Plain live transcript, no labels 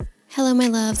Hello, my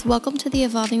loves. Welcome to the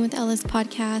Evolving with Ellis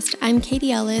podcast. I'm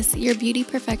Katie Ellis, your beauty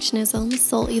perfectionism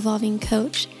soul evolving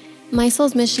coach. My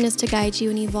soul's mission is to guide you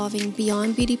in evolving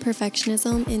beyond beauty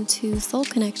perfectionism into soul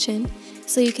connection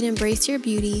so you can embrace your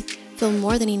beauty, feel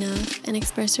more than enough, and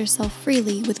express yourself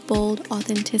freely with bold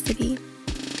authenticity.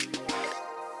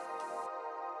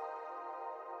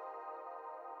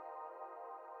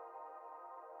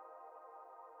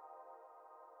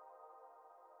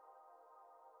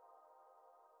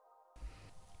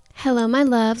 Hello, my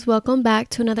loves. Welcome back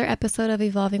to another episode of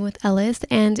Evolving with Ellis.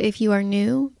 And if you are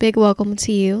new, big welcome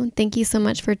to you. Thank you so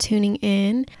much for tuning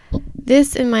in.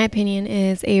 This, in my opinion,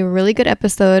 is a really good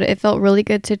episode. It felt really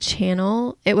good to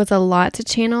channel. It was a lot to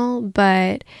channel,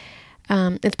 but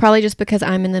it's probably just because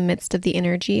I'm in the midst of the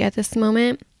energy at this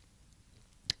moment.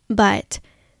 But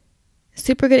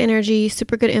super good energy,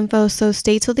 super good info. So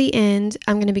stay till the end.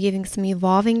 I'm going to be giving some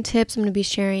evolving tips. I'm going to be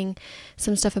sharing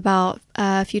some stuff about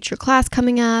future class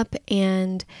coming up.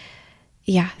 And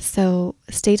yeah, so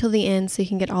stay till the end so you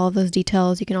can get all of those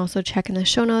details. You can also check in the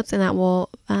show notes and that will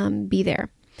be there.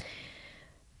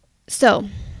 So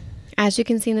as you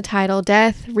can see in the title,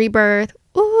 death, rebirth,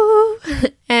 ooh.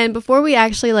 And before we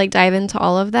actually dive into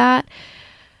all of that,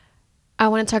 I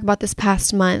want to talk about this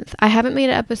past month. I haven't made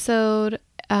an episode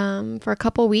for a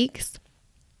couple weeks,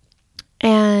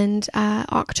 and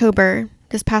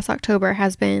this past October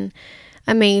has been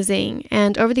amazing.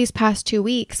 And over these past 2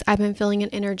 weeks, I've been feeling an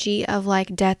energy of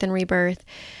death and rebirth.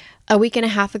 A week and a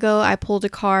half ago, I pulled a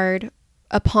card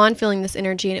upon feeling this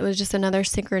energy, and it was just another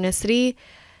synchronicity.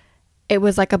 It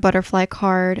was like a butterfly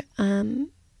card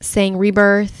saying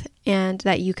rebirth and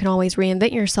that you can always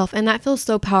reinvent yourself. And that feels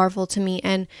so powerful to me.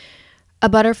 And a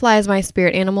butterfly is my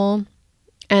spirit animal.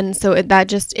 And so it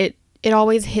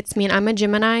always hits me, and I'm a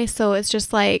Gemini, so it's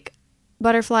just like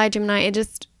butterfly, Gemini,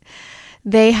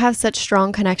 they have such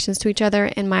strong connections to each other,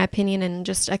 in my opinion, and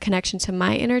just a connection to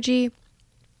my energy.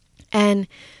 And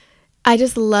I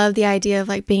just love the idea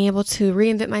of being able to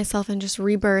reinvent myself and just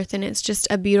rebirth, and it's just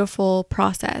a beautiful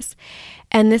process.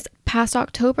 And this past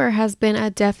October has been a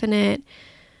definite,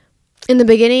 in the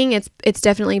beginning, it's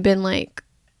definitely been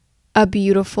a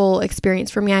beautiful experience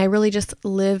for me. I really just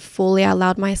lived fully. I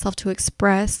allowed myself to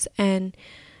express, and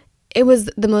it was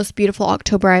the most beautiful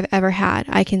October I've ever had,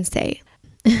 I can say.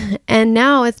 And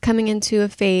now it's coming into a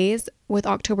phase with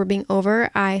October being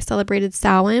over. I celebrated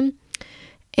Samhain,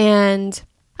 and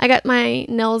I got my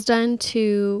nails done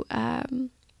to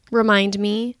remind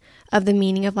me of the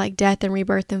meaning of death and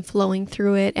rebirth and flowing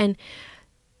through it. And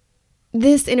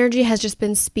this energy has just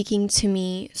been speaking to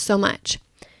me so much.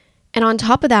 And on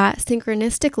top of that,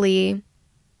 synchronistically,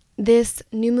 this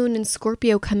new moon in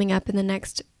Scorpio coming up in the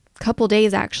next couple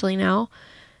days actually now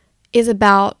is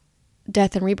about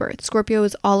death and rebirth. Scorpio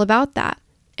is all about that.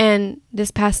 And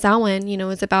this past Samhain,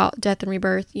 is about death and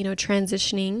rebirth,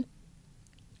 transitioning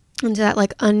into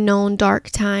that unknown dark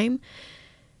time.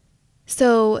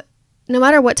 So no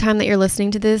matter what time that you're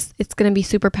listening to this, it's going to be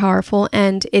super powerful,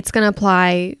 and it's going to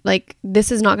apply.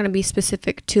 This is not going to be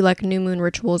specific to new moon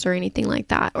rituals or anything like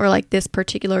that, or this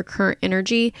particular current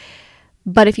energy.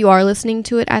 But if you are listening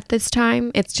to it at this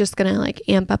time, it's just going to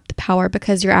amp up the power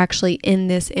because you're actually in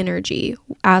this energy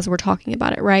as we're talking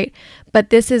about it, right? But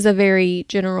this is a very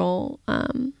general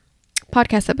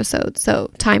podcast episode,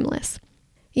 so timeless.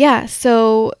 Yeah,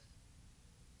 so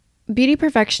beauty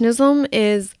perfectionism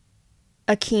is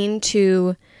akin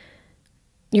to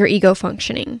your ego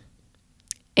functioning.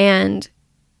 And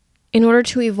in order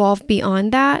to evolve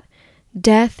beyond that,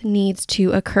 death needs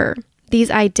to occur.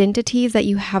 These identities that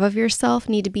you have of yourself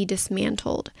need to be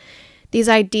dismantled. These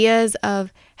ideas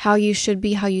of how you should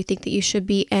be, how you think that you should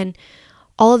be, and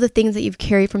all of the things that you've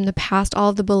carried from the past, all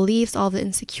of the beliefs, all of the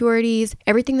insecurities,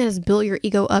 everything that has built your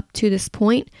ego up to this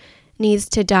point needs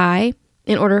to die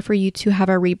in order for you to have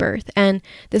a rebirth. And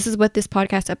this is what this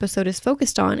podcast episode is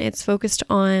focused on. It's focused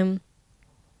on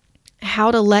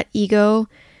how to let ego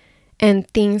and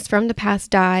things from the past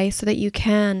die so that you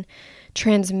can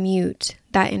transmute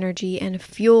that energy and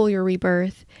fuel your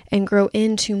rebirth and grow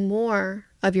into more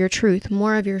of your truth,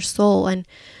 more of your soul, and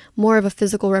more of a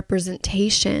physical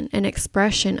representation and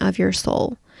expression of your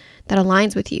soul that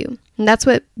aligns with you. And that's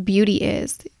what beauty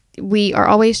is. We are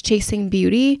always chasing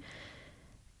beauty,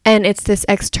 and it's this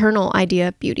external idea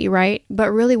of beauty, right?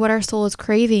 But really what our soul is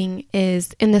craving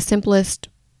is, in the simplest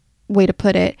way to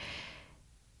put it,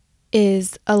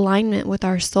 is alignment with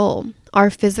our soul.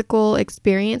 Our physical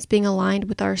experience being aligned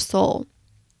with our soul.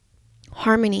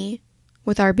 Harmony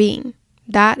with our being.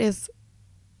 That is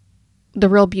the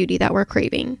real beauty that we're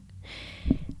craving.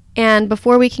 And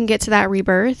before we can get to that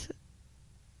rebirth,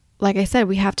 like I said,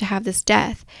 we have to have this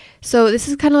death. So this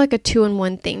is kind of like a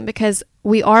 2-in-1 thing, because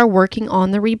we are working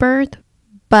on the rebirth,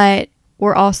 but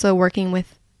we're also working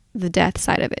with the death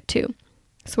side of it too.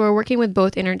 So we're working with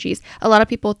both energies. A lot of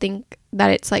people think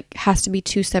that it's like has to be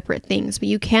 2 separate things, but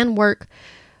you can work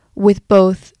with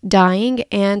both dying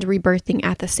and rebirthing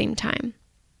at the same time.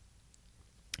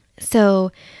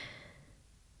 So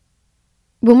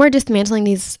when we're dismantling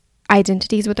these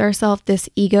identities with ourselves, this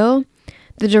ego,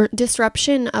 the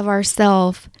disruption of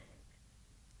ourself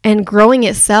and growing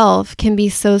itself can be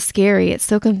so scary. It's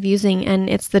so confusing, and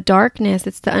it's the darkness,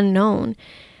 it's the unknown,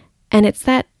 and it's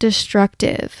that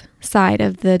destructive side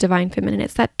of the divine feminine.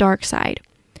 It's that dark side.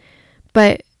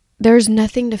 But there's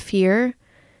nothing to fear,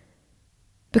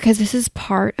 because this is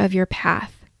part of your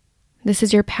path. This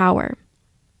is your power.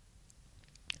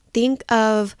 Think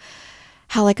of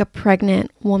how like a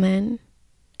pregnant woman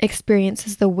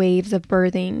experiences the waves of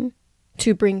birthing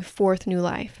to bring forth new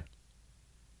life.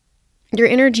 Your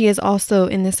energy is also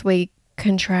in this way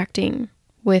contracting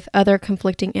with other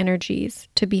conflicting energies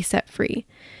to be set free.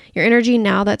 Your energy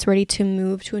now that's ready to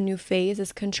move to a new phase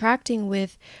is contracting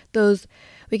with those,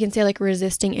 we can say like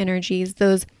resisting energies,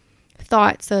 those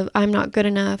thoughts of I'm not good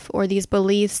enough, or these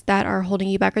beliefs that are holding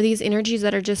you back, or these energies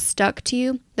that are just stuck to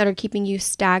you, that are keeping you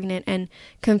stagnant and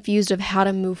confused of how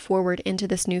to move forward into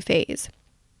this new phase.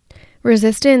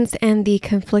 Resistance and the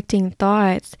conflicting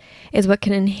thoughts is what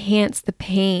can enhance the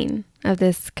pain of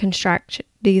these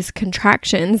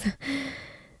contractions,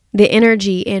 the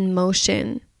energy in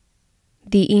motion,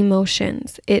 the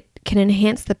emotions. It can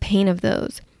enhance the pain of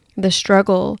those, the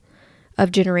struggle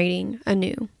of generating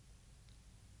anew.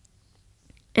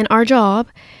 And our job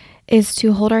is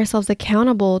to hold ourselves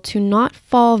accountable to not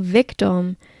fall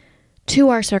victim to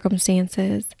our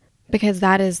circumstances, because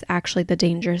that is actually the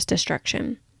dangerous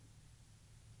destruction.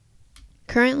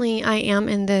 Currently, I am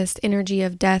in this energy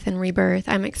of death and rebirth.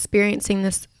 I'm experiencing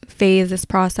this phase, this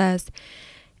process.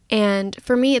 And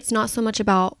for me, it's not so much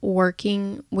about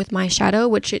working with my shadow,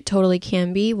 which it totally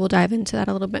can be. We'll dive into that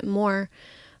a little bit more.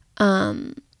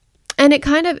 And it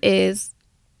kind of is.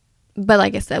 But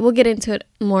like I said, we'll get into it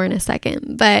more in a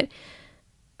second. But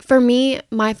for me,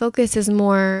 my focus is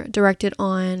more directed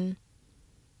on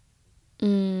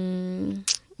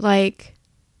like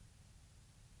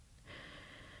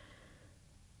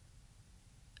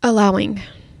allowing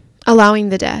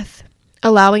the death,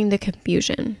 allowing the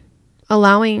confusion,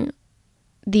 allowing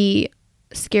the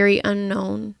scary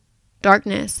unknown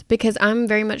darkness, because I'm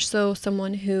very much so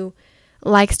someone who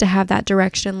likes to have that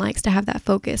direction, likes to have that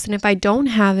focus. And if I don't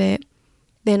have it,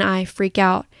 then I freak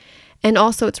out. And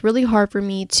also it's really hard for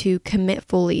me to commit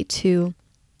fully to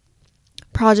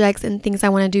projects and things I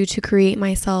want to do to create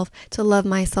myself, to love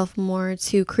myself more,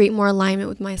 to create more alignment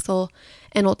with my soul,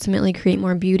 and ultimately create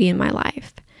more beauty in my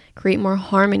life, create more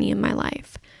harmony in my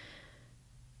life.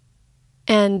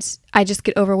 And I just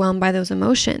get overwhelmed by those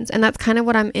emotions. And that's kind of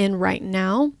what I'm in right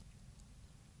now.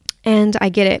 And I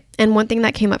get it. And one thing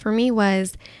that came up for me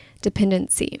was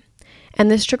dependency. And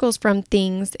this trickles from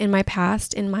things in my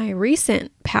past, in my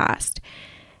recent past.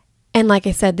 And like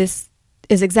I said, this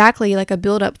is exactly like a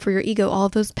buildup for your ego, all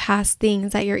of those past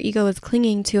things that your ego is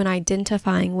clinging to and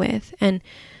identifying with. And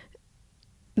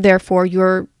therefore,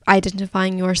 you're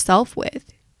identifying yourself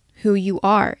with who you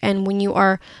are. And when you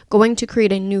are going to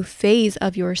create a new phase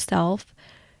of yourself,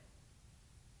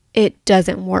 it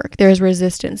doesn't work. There's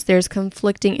resistance, there's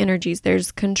conflicting energies,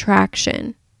 there's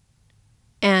contraction.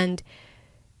 And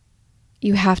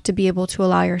you have to be able to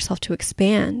allow yourself to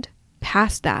expand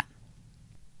past that.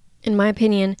 In my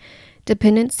opinion,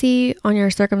 dependency on your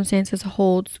circumstances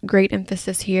holds great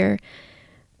emphasis here,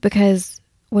 because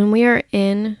when we are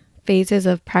in phases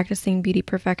of practicing beauty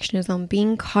perfectionism,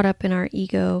 being caught up in our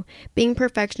ego, being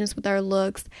perfectionist with our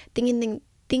looks, thinking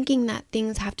that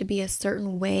things have to be a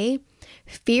certain way,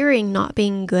 fearing not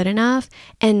being good enough,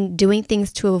 and doing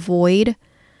things to avoid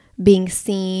being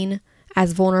seen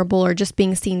as vulnerable or just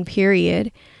being seen,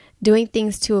 period. Doing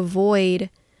things to avoid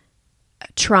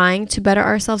trying to better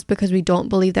ourselves because we don't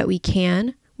believe that we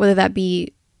can, whether that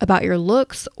be about your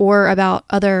looks or about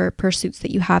other pursuits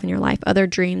that you have in your life, other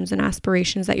dreams and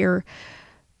aspirations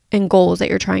and goals that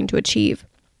you're trying to achieve.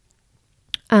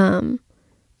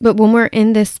 But when we're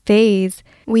in this phase,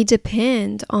 we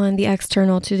depend on the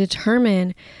external to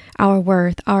determine our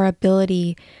worth, our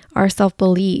ability, our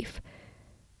self-belief,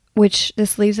 which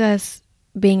this leaves us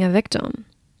being a victim.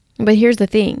 But here's the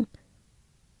thing.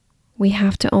 We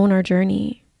have to own our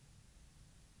journey.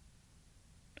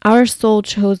 Our soul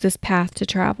chose this path to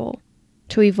travel,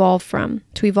 to evolve from,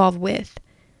 to evolve with.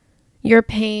 Your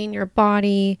pain, your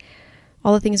body,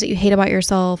 all the things that you hate about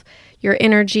yourself, your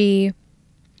energy,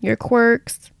 your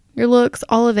quirks, your looks,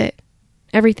 all of it,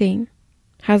 everything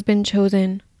has been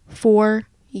chosen for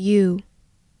you.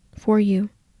 For you.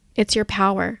 It's your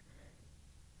power.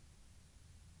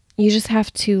 You just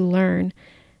have to learn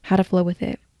how to flow with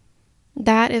it.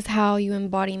 That is how you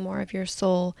embody more of your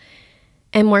soul.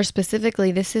 And more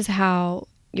specifically, this is how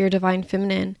your divine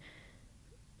feminine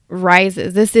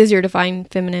rises. This is your divine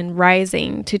feminine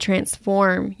rising to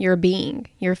transform your being,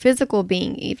 your physical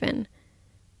being even.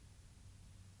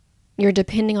 You're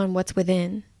depending on what's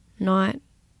within, not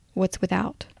what's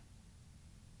without.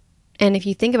 And if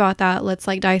you think about that, let's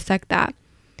dissect that.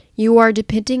 You are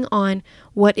depending on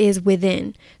what is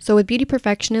within. So with beauty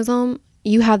perfectionism,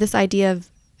 you have this idea of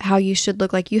how you should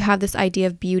look like. You have this idea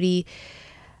of beauty.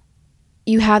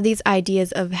 You have these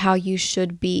ideas of how you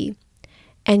should be.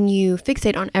 And you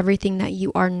fixate on everything that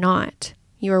you are not.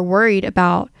 You are worried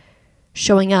about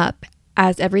showing up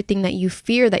as everything that you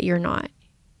fear that you're not.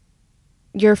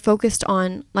 You're focused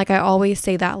on, like I always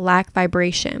say, that lack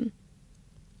vibration.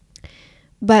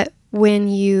 But when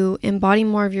you embody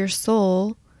more of your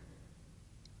soul,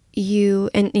 you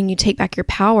take back your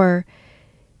power,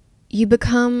 you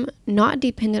become not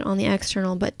dependent on the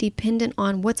external, but dependent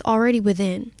on what's already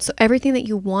within. So everything that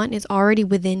you want is already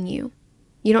within you.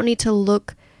 You don't need to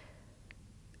look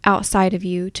outside of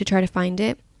you to try to find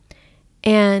it.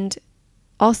 And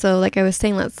also, like I was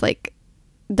saying, let's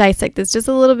dissect this just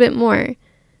a little bit more.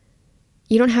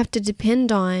 You don't have to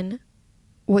depend on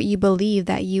what you believe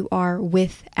that you are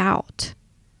without.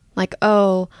 Like,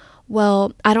 oh,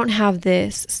 well, I don't have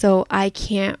this, so I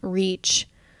can't reach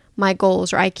my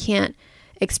goals, or I can't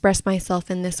express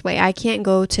myself in this way. I can't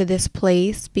go to this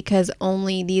place because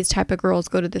only these type of girls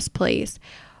go to this place.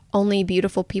 Only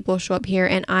beautiful people show up here,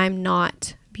 and I'm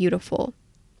not beautiful.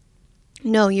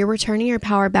 No, you're returning your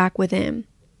power back within.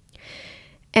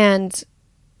 And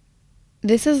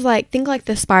this is think like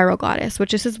the spiral goddess,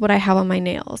 which this is what I have on my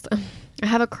nails. I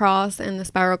have a cross and the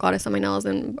spiral goddess on my nails,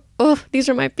 and these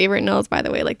are my favorite nails, by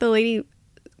the way. The lady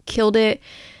killed it.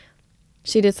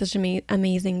 She did such an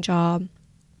amazing job.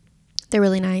 They're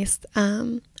really nice.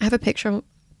 I have a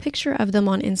picture of them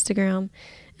on Instagram,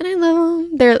 and I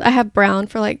love them. I have brown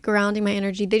for grounding my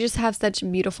energy. They just have such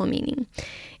beautiful meaning.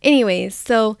 Anyways,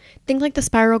 so think like the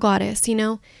spiral goddess,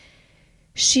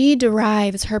 She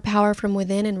derives her power from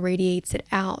within and radiates it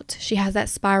out. She has that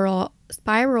spiral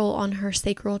on her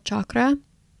sacral chakra.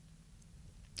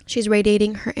 She's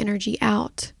radiating her energy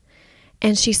out.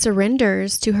 And she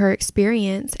surrenders to her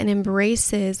experience and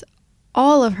embraces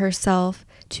all of herself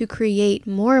to create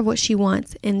more of what she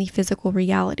wants in the physical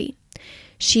reality.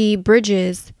 She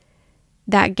bridges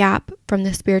that gap from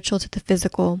the spiritual to the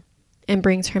physical and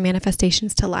brings her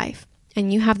manifestations to life.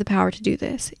 And you have the power to do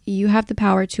this. You have the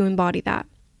power to embody that.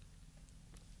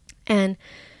 And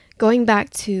going back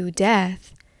to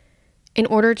death, in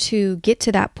order to get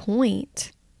to that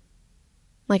point,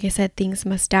 like I said, things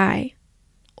must die.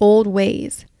 Old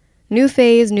ways, new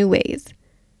phase, new ways.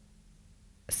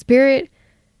 Spirit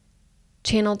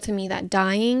channeled to me that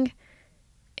dying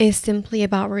is simply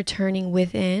about returning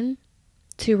within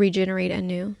to regenerate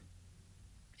anew.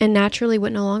 And naturally,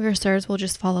 what no longer serves will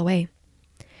just fall away.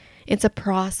 It's a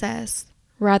process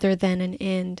rather than an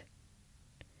end.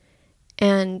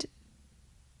 And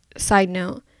side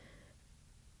note,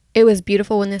 it was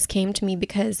beautiful when this came to me,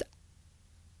 because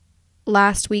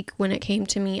last week when it came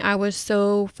to me, I was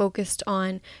so focused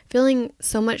on feeling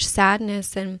so much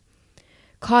sadness and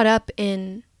caught up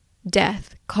in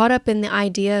death, caught up in the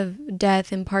idea of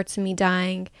death and parts of me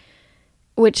dying,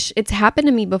 which it's happened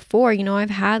to me before.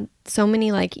 I've had so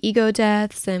many ego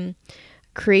deaths and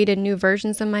created new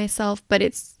versions of myself, but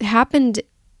it's happened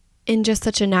in just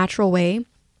such a natural way.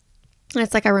 And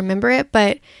it's I remember it,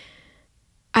 but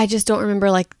I just don't remember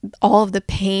all of the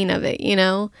pain of it,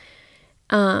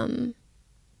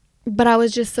 But I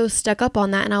was just so stuck up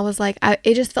on that, and I was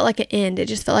it just felt like an end. It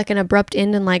just felt like an abrupt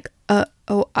end, and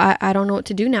I don't know what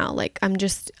to do now.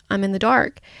 I'm in the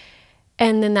dark.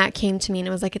 And then that came to me, and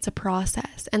it was it's a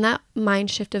process. And that mind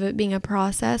shift of it being a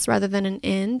process rather than an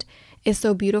end is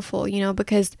so beautiful,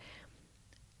 because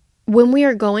when we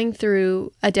are going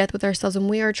through a death with ourselves, when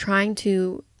we are trying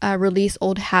to release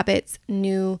old habits,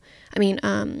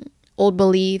 old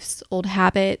beliefs, old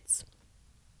habits,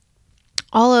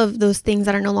 all of those things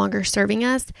that are no longer serving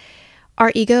us,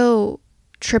 our ego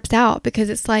trips out, because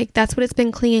it's that's what it's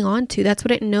been clinging on to. That's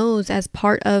what it knows as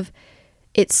part of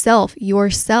itself,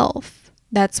 yourself.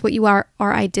 That's what you are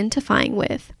identifying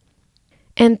with.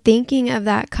 And thinking of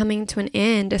that coming to an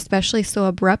end, especially so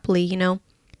abruptly,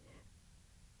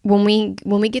 when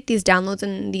we get these downloads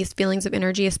and these feelings of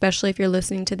energy, especially if you're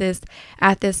listening to this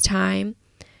at this time,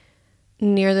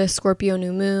 near the Scorpio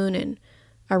new moon and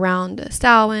around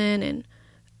Samhain and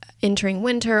entering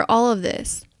winter, all of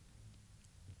this.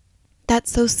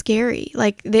 That's so scary.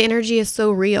 Like, the energy is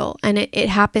so real, and it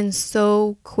happens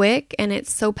so quick, and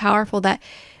it's so powerful that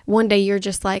one day you're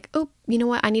just like, oh, you know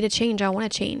what? I need to change. I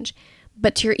want to change.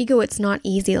 But to your ego, it's not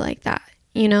easy like that,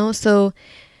 So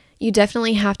you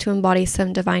definitely have to embody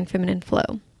some divine feminine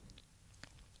flow.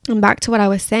 And back to what I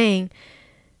was saying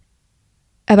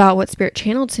about what Spirit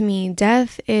channeled to me,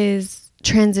 death is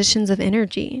transitions of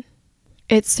energy.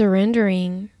 It's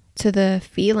surrendering to the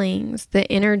feelings, the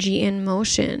energy in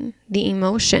motion, the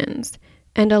emotions,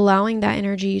 and allowing that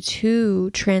energy to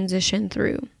transition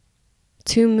through,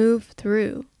 to move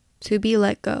through, to be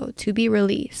let go, to be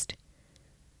released.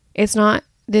 It's not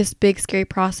this big scary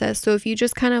process. So if you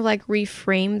just kind of like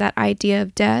reframe that idea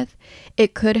of death,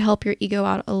 it could help your ego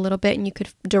out a little bit, and you could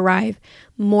derive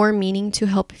more meaning to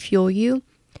help fuel you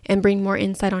and bring more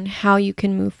insight on how you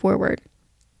can move forward.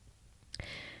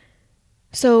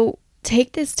 So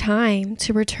take this time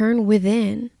to return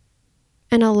within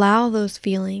and allow those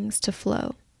feelings to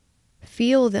flow.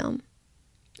 Feel them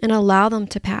and allow them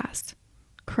to pass.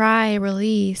 Cry,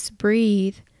 release,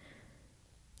 breathe,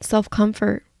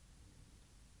 self-comfort.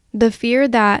 The fear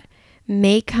that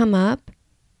may come up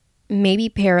may be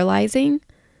paralyzing.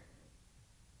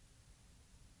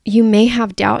 You may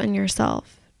have doubt in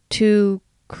yourself to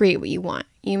create what you want.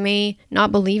 You may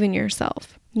not believe in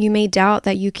yourself. You may doubt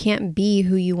that you can't be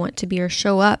who you want to be, or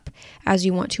show up as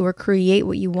you want to, or create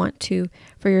what you want to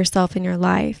for yourself in your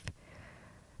life.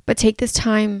 But take this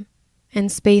time and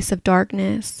space of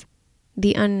darkness,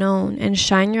 the unknown, and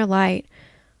shine your light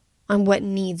on what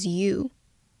needs you.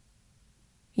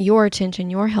 Your attention,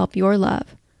 your help, your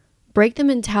love. Break the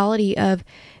mentality of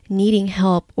needing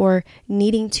help or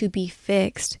needing to be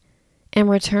fixed, and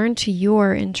return to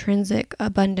your intrinsic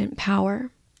abundant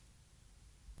power.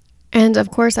 And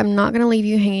of course, I'm not going to leave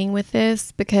you hanging with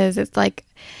this, because it's like,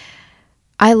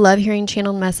 I love hearing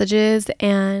channeled messages,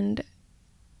 and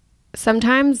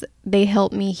sometimes they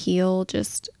help me heal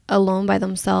just alone by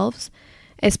themselves,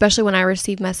 especially when I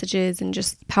receive messages and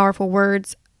just powerful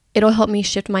words. It'll help me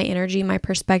shift my energy, my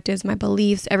perspectives, my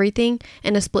beliefs, everything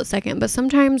in a split second. But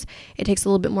sometimes it takes a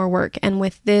little bit more work. And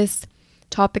with this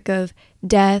topic of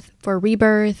death for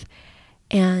rebirth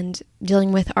and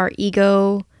dealing with our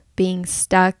ego being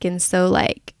stuck and so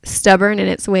like stubborn in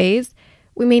its ways,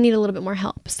 we may need a little bit more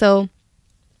help. So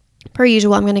per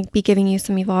usual, I'm going to be giving you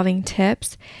some evolving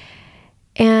tips.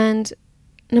 And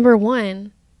number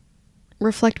 1,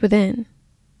 reflect within.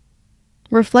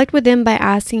 Reflect within by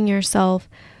asking yourself,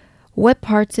 what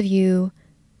parts of you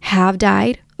have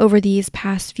died over these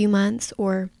past few months,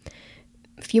 or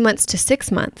few months to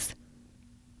 6 months?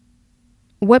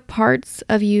 What parts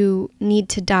of you need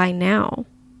to die now?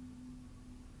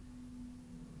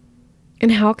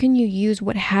 And how can you use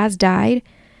what has died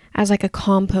as like a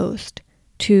compost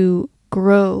to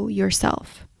grow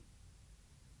yourself?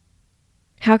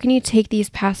 How can you take these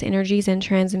past energies and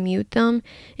transmute them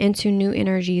into new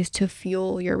energies to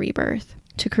fuel your rebirth,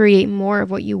 to create more of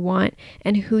what you want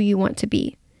and who you want to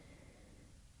be?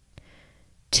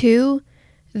 2,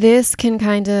 this can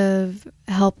kind of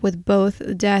help with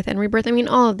both death and rebirth. I mean,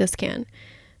 all of this can.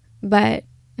 But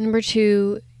number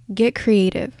 2, get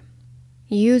creative.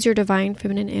 Use your divine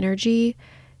feminine energy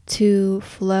to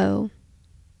flow.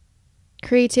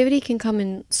 Creativity can come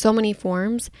in so many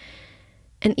forms.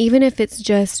 And even if it's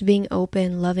just being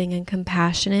open, loving, and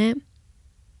compassionate,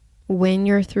 when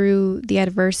you're through the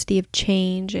adversity of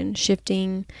change and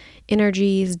shifting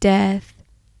energies, death,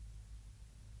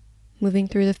 moving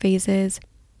through the phases,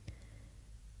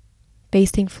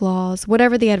 facing flaws,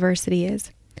 whatever the adversity is,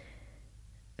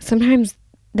 sometimes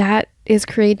that is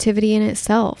creativity in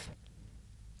itself.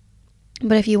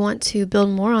 But if you want to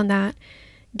build more on that,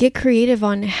 get creative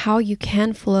on how you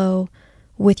can flow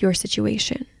with your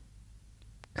situation.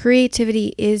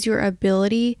 Creativity is your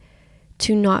ability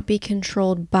to not be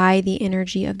controlled by the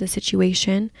energy of the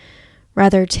situation,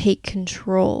 rather take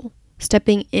control,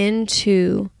 stepping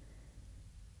into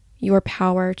your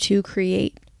power to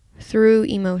create through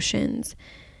emotions,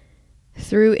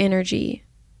 through energy,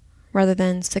 rather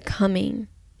than succumbing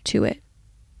to it.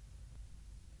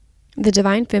 The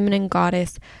divine feminine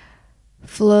goddess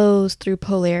flows through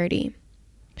polarity.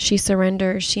 She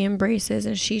surrenders, she embraces,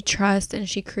 and she trusts, and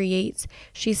she creates.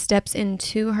 She steps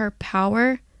into her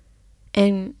power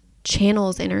and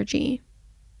channels energy.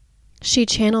 She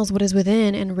channels what is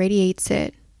within and radiates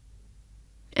it.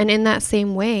 And in that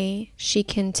same way, she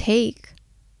can take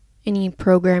any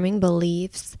programming,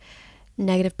 beliefs,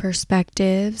 negative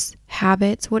perspectives,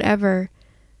 habits, whatever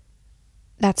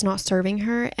that's not serving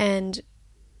her, and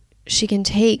she can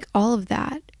take all of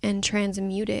that and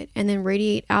transmute it and then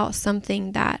radiate out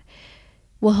something that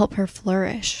will help her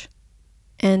flourish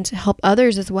and help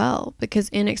others as well. Because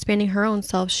in expanding her own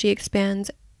self, she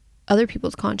expands other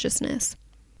people's consciousness.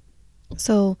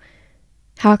 So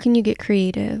how can you get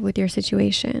creative with your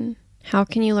situation? How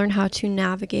can you learn how to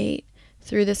navigate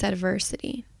through this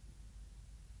adversity?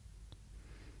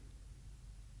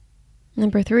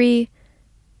 Number 3,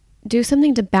 do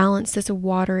something to balance this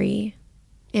watery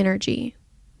energy,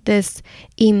 this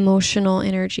emotional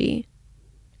energy,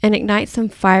 and ignite some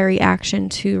fiery action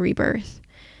to rebirth.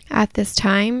 At this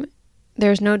time,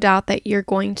 there's no doubt that you're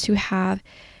going to have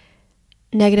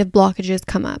negative blockages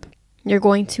come up. You're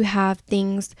going to have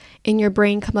things in your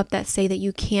brain come up that say that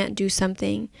you can't do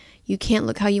something. You can't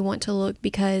look how you want to look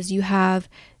because you have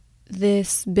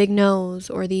this big nose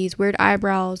or these weird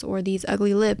eyebrows or these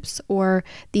ugly lips or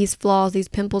these flaws, these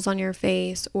pimples on your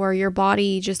face, or your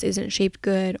body just isn't shaped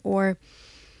good, or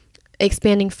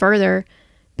expanding further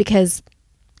because,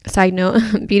 side note,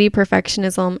 beauty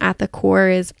perfectionism at the core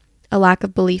is a lack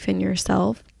of belief in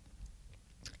yourself.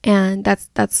 And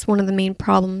that's one of the main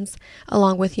problems,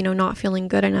 along with, not feeling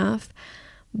good enough.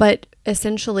 But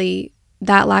essentially,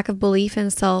 that lack of belief in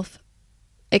self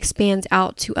expands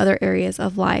out to other areas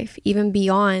of life, even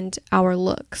beyond our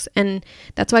looks. And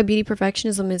that's why beauty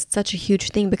perfectionism is such a huge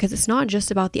thing, because it's not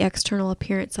just about the external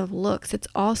appearance of looks. It's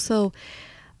also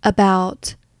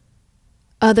about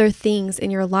other things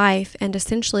in your life. And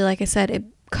essentially, like I said, it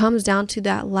comes down to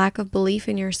that lack of belief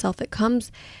in yourself. It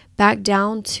comes back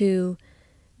down to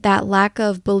that lack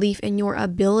of belief in your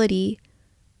ability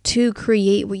to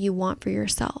create what you want for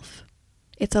yourself.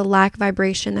 It's a lack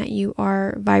vibration that you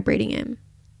are vibrating in.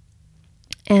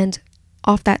 And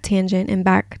off that tangent and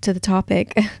back to the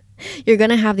topic, you're going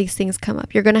to have these things come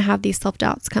up. You're going to have these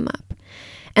self-doubts come up.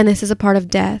 And this is a part of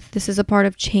death. This is a part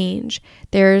of change.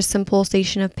 There's some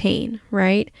pulsation of pain,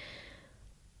 right?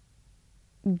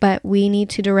 But we need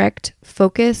to direct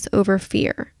focus over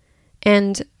fear.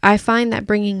 And I find that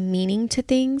bringing meaning to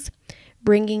things,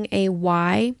 bringing a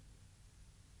why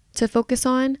to focus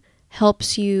on,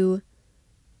 helps you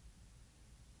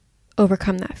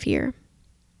overcome that fear.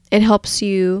 It helps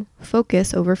you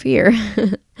focus over fear.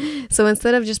 So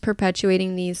instead of just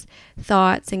perpetuating these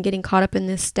thoughts and getting caught up in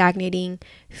this stagnating,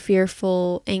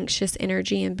 fearful, anxious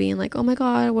energy and being like, oh my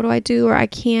God, what do I do? Or I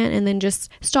can't. And then just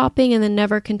stopping and then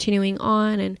never continuing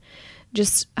on and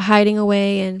just hiding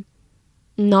away and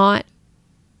not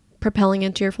propelling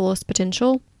into your fullest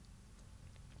potential,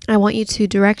 I want you to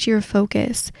direct your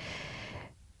focus.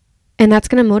 And that's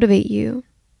going to motivate you.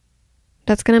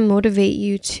 That's going to motivate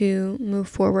you to move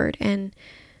forward and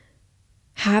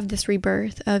have this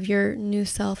rebirth of your new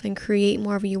self and create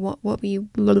more of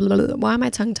why am I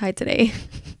tongue tied today?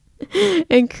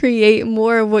 And create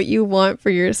more of what you want for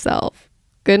yourself.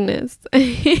 Goodness.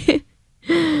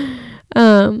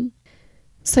 So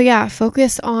yeah,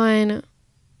 focus on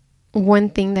one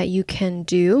thing that you can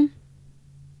do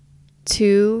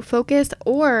to focus,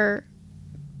 or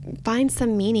find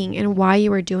some meaning in why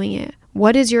you are doing it.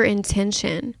 What is your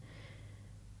intention?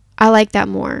 I like that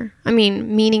more. I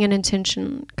mean, meaning and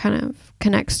intention kind of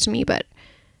connects to me, but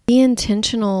be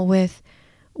intentional with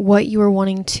what you are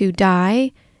wanting to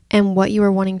die and what you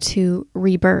are wanting to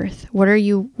rebirth. What are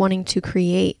you wanting to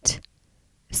create?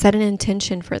 Set an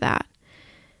intention for that.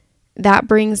 That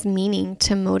brings meaning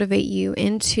to motivate you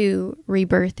into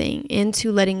rebirthing,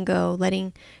 into letting go,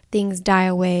 letting things die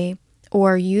away,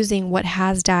 or using what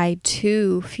has died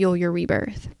to fuel your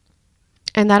rebirth.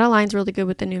 And that aligns really good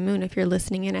with the new moon if you're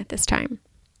listening in at this time.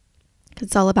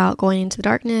 It's all about going into the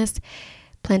darkness,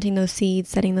 planting those seeds,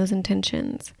 setting those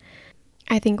intentions.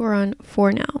 I think we're on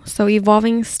 4 now. So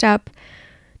evolving step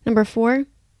number 4,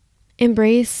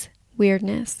 embrace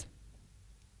weirdness.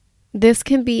 This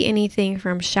can be anything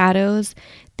from shadows,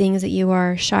 things that you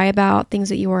are shy about, things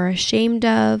that you are ashamed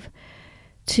of,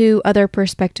 to other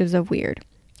perspectives of weird.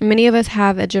 Many of us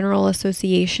have a general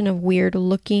association of weird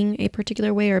looking a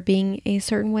particular way or being a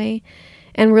certain way.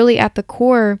 And really at the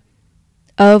core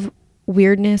of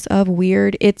weirdness, of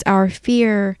weird, it's our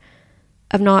fear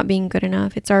of not being good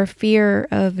enough. It's our fear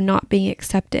of not being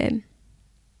accepted.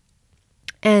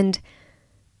 And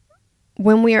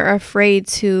when we are afraid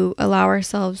to allow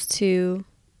ourselves to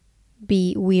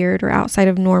be weird or outside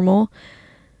of normal,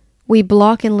 we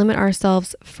block and limit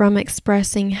ourselves from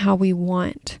expressing how we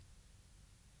want.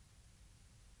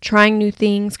 Trying new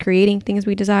things, creating things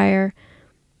we desire,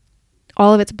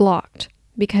 all of it's blocked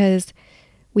because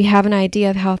we have an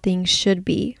idea of how things should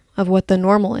be, of what the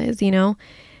normal is,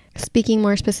 Speaking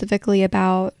more specifically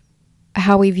about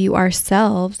how we view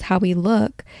ourselves, how we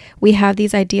look, we have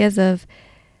these ideas of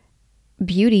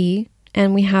beauty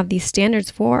And we have these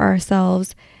standards for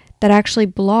ourselves that actually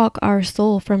block our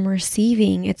soul from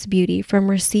receiving its beauty, from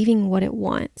receiving what it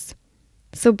wants.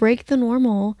 So break the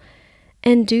normal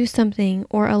and do something,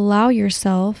 or allow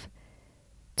yourself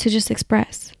to just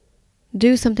express.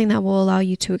 Do something that will allow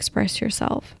you to express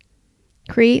yourself.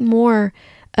 Create more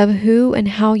of who and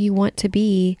how you want to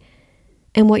be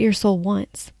and what your soul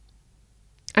wants.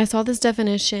 I saw this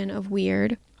definition of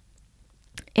weird,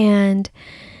 and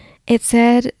it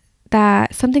said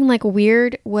that something like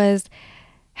weird was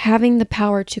having the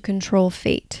power to control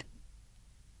fate.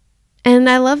 And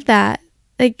I love that.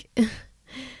 Like,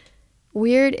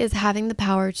 weird is having the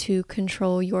power to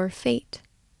control your fate.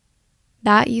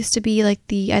 That used to be like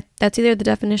that's either the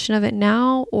definition of it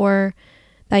now, or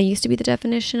that used to be the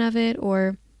definition of it,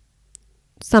 or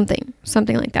something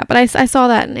like that. But I saw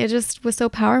that and it just was so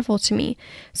powerful to me.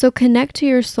 So connect to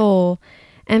your soul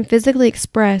and physically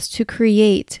express to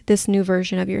create this new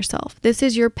version of yourself. This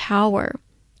is your power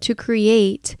to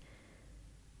create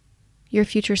your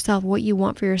future self, what you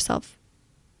want for yourself.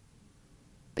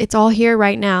 It's all here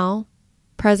right now,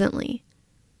 presently.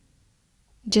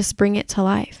 Just bring it to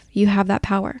life. You have that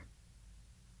power.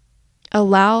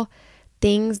 Allow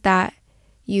things that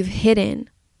you've hidden.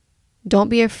 Don't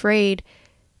be afraid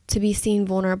to be seen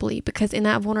vulnerably, because in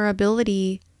that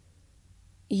vulnerability,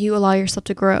 you allow yourself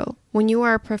to grow. When you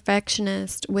are a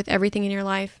perfectionist with everything in your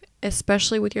life,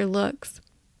 especially with your looks,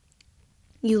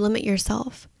 you limit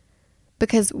yourself,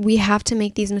 because we have to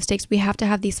make these mistakes. We have to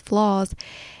have these flaws,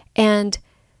 and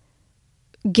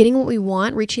getting what we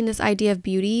want, reaching this idea of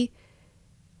beauty,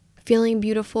 feeling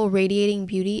beautiful, radiating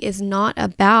beauty is not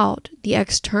about the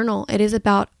external. It is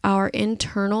about our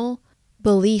internal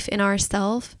belief in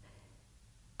ourselves,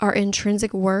 our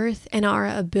intrinsic worth, and our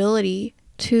ability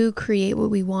to create what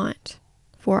we want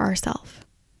for ourselves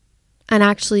and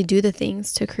actually do the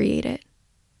things to create it.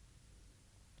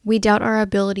 We doubt our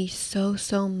ability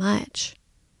so much.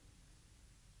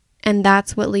 And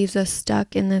that's what leaves us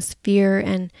stuck in this fear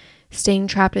and staying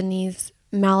trapped in these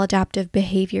maladaptive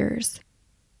behaviors.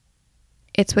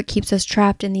 It's what keeps us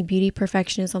trapped in the beauty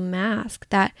perfectionism mask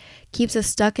that keeps us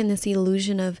stuck in this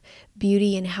illusion of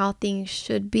beauty and how things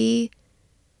should be,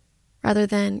 rather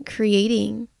than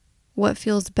creating what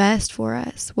feels best for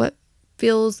us, what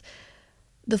feels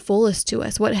the fullest to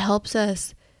us, what helps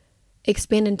us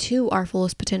expand into our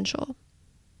fullest potential.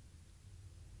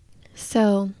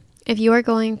 So, if you are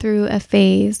going through a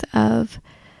phase of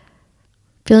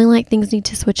feeling like things need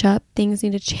to switch up, things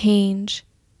need to change,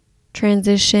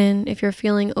 transition, if you're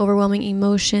feeling overwhelming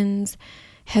emotions,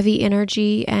 heavy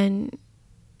energy, and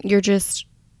you're just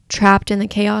trapped in the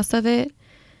chaos of it,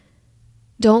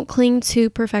 don't cling to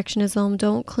perfectionism.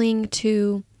 Don't cling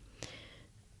to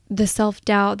the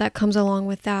self-doubt that comes along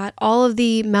with that. All of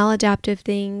the maladaptive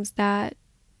things that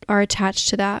are attached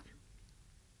to that.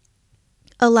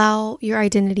 Allow your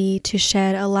identity to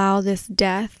shed. Allow this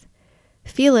death.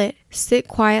 Feel it. Sit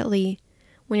quietly.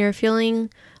 When you're feeling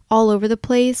all over the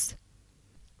place,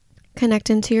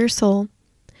 connect into your soul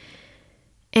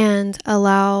and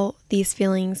allow these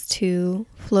feelings to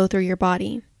flow through your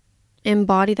body.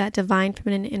 Embody that divine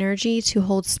feminine energy to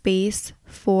hold space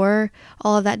for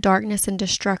all of that darkness and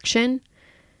destruction.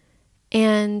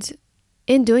 And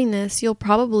in doing this, you'll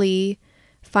probably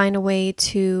find a way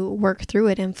to work through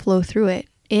it and flow through it.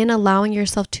 In allowing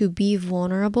yourself to be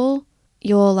vulnerable,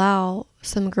 you'll allow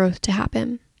some growth to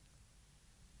happen.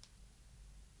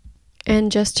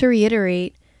 And just to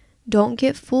reiterate, don't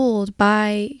get fooled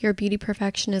by your beauty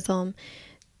perfectionism.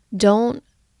 Don't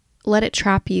let it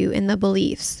trap you in the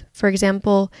beliefs. For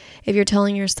example, if you're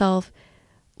telling yourself,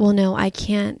 well, no, I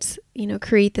can't,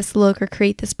 create this look or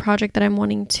create this project that I'm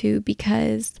wanting to,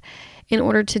 because in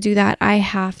order to do that, I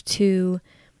have to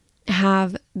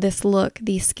have this look,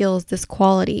 these skills, this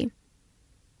quality.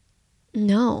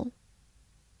 No,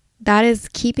 that is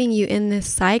keeping you in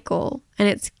this cycle, and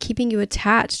it's keeping you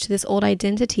attached to this old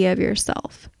identity of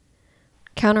yourself.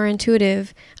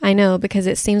 Counterintuitive, I know, because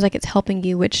it seems like it's helping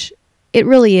you, which it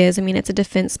really is. I mean, it's a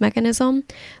defense mechanism,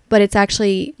 but it's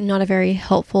actually not a very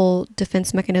helpful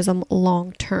defense mechanism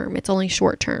long term. It's only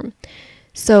short term.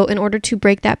 So in order to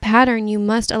break that pattern, you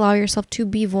must allow yourself to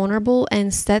be vulnerable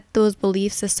and set those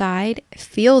beliefs aside,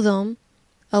 feel them,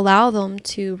 allow them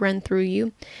to run through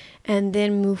you, and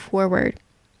then move forward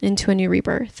into a new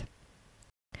rebirth.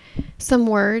 Some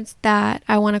words that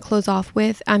I want to close off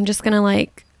with, I'm just going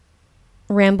to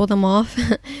ramble them off.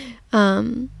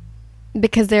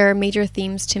 Because there are major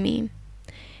themes to me.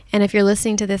 And if you're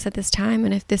listening to this at this time,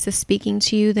 and if this is speaking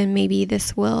to you, then maybe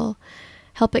this will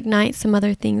help ignite some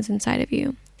other things inside of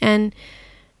you. And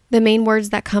the main words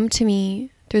that come to me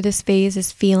through this phase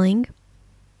is feeling,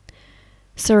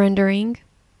 surrendering,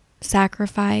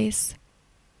 sacrifice,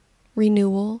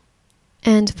 renewal,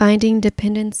 and finding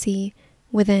dependency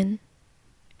within.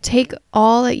 Take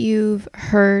all that you've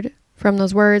heard from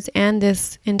those words and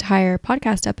this entire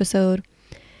podcast episode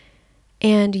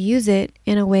and use it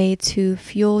in a way to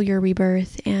fuel your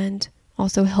rebirth and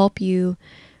also help you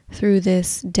through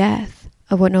this death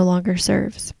of what no longer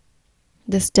serves.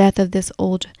 This death of this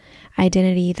old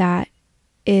identity that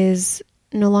is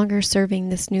no longer serving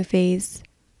this new phase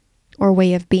or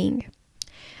way of being.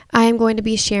 I am going to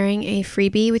be sharing a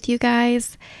freebie with you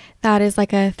guys that is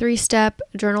like a 3-step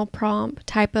journal prompt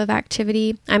type of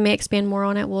activity. I may expand more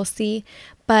on it, we'll see.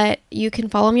 But you can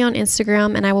follow me on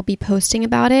Instagram and I will be posting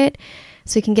about it.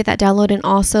 So you can get that download. And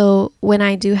also when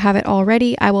I do have it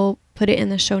already, I will put it in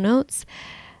the show notes.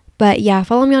 But yeah,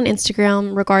 follow me on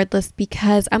Instagram regardless,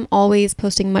 because I'm always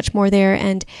posting much more there.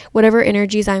 And whatever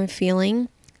energies I'm feeling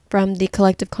from the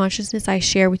collective consciousness, I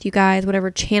share with you guys.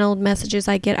 Whatever channeled messages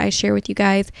I get, I share with you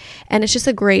guys. And it's just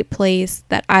a great place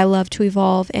that I love to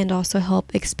evolve and also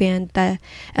help expand the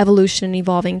evolution and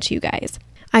evolving to you guys.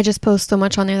 I just post so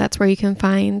much on there. That's where you can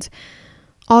find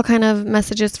all kind of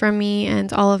messages from me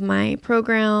and all of my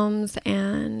programs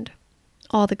and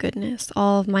all the goodness,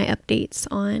 all of my updates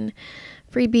on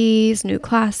freebies, new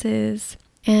classes,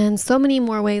 and so many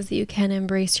more ways that you can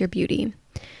embrace your beauty.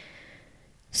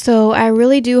 So I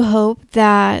really do hope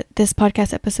that this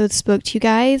podcast episode spoke to you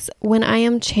guys. When I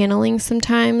am channeling,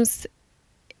 sometimes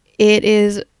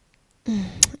it's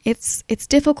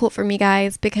difficult for me,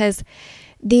 guys, because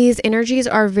these energies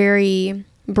are very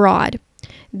broad.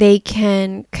 They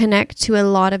can connect to a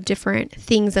lot of different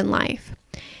things in life.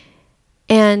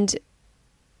 And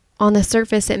on the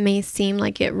surface, it may seem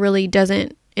like it really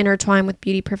doesn't intertwine with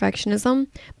beauty perfectionism,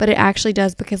 but it actually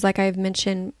does, because like I've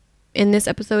mentioned in this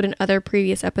episode and other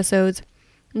previous episodes,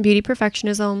 beauty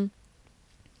perfectionism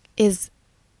is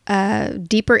a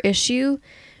deeper issue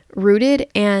rooted,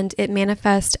 and it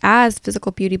manifests as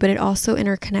physical beauty, but it also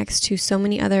interconnects to so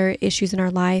many other issues in our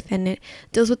life, and it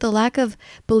deals with the lack of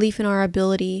belief in our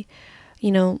ability.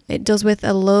 It deals with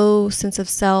a low sense of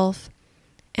self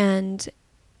and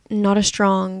not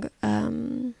strong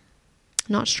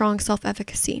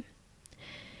self-efficacy,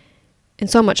 and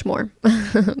so much more.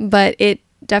 But it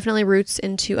definitely roots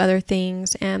into other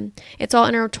things, and it's all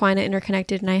intertwined and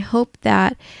interconnected. And I hope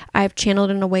that I've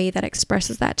channeled in a way that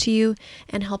expresses that to you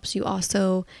and helps you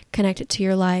also connect it to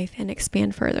your life and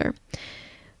expand further.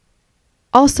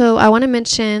 Also, I want to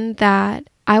mention that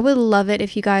I would love it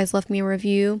if you guys left me a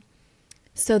review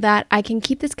so that I can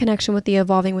keep this connection with the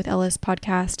Evolving with Ellis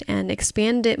podcast and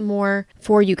expand it more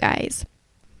for you guys.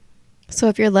 So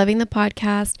if you're loving the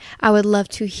podcast, I would love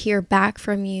to hear back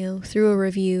from you through a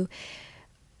review.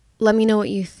 Let me know what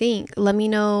you think. Let me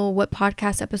know what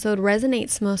podcast episode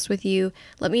resonates most with you.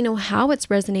 Let me know how it's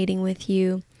resonating with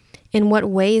you. In what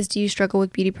ways do you struggle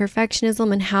with beauty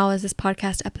perfectionism, and how is this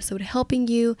podcast episode helping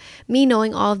you? Me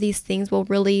knowing all of these things will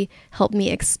really help me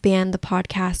expand the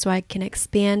podcast so I can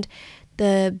expand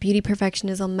the beauty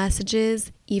perfectionism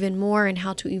messages even more and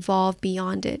how to evolve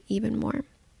beyond it even more.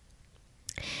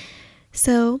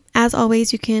 So, as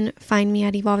always, you can find me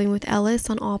at Evolving with Ellis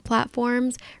on all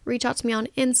platforms. Reach out to me on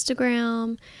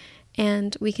Instagram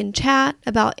and we can chat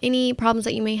about any problems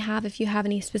that you may have. If you have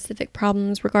any specific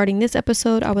problems regarding this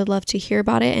episode, I would love to hear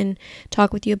about it and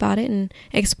talk with you about it and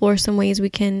explore some ways we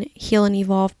can heal and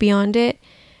evolve beyond it.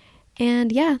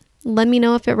 And yeah, let me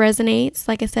know if it resonates.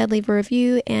 Like I said, leave a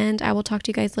review, and I will talk to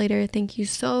you guys later. Thank you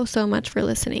so much for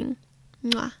listening.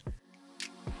 Mwah.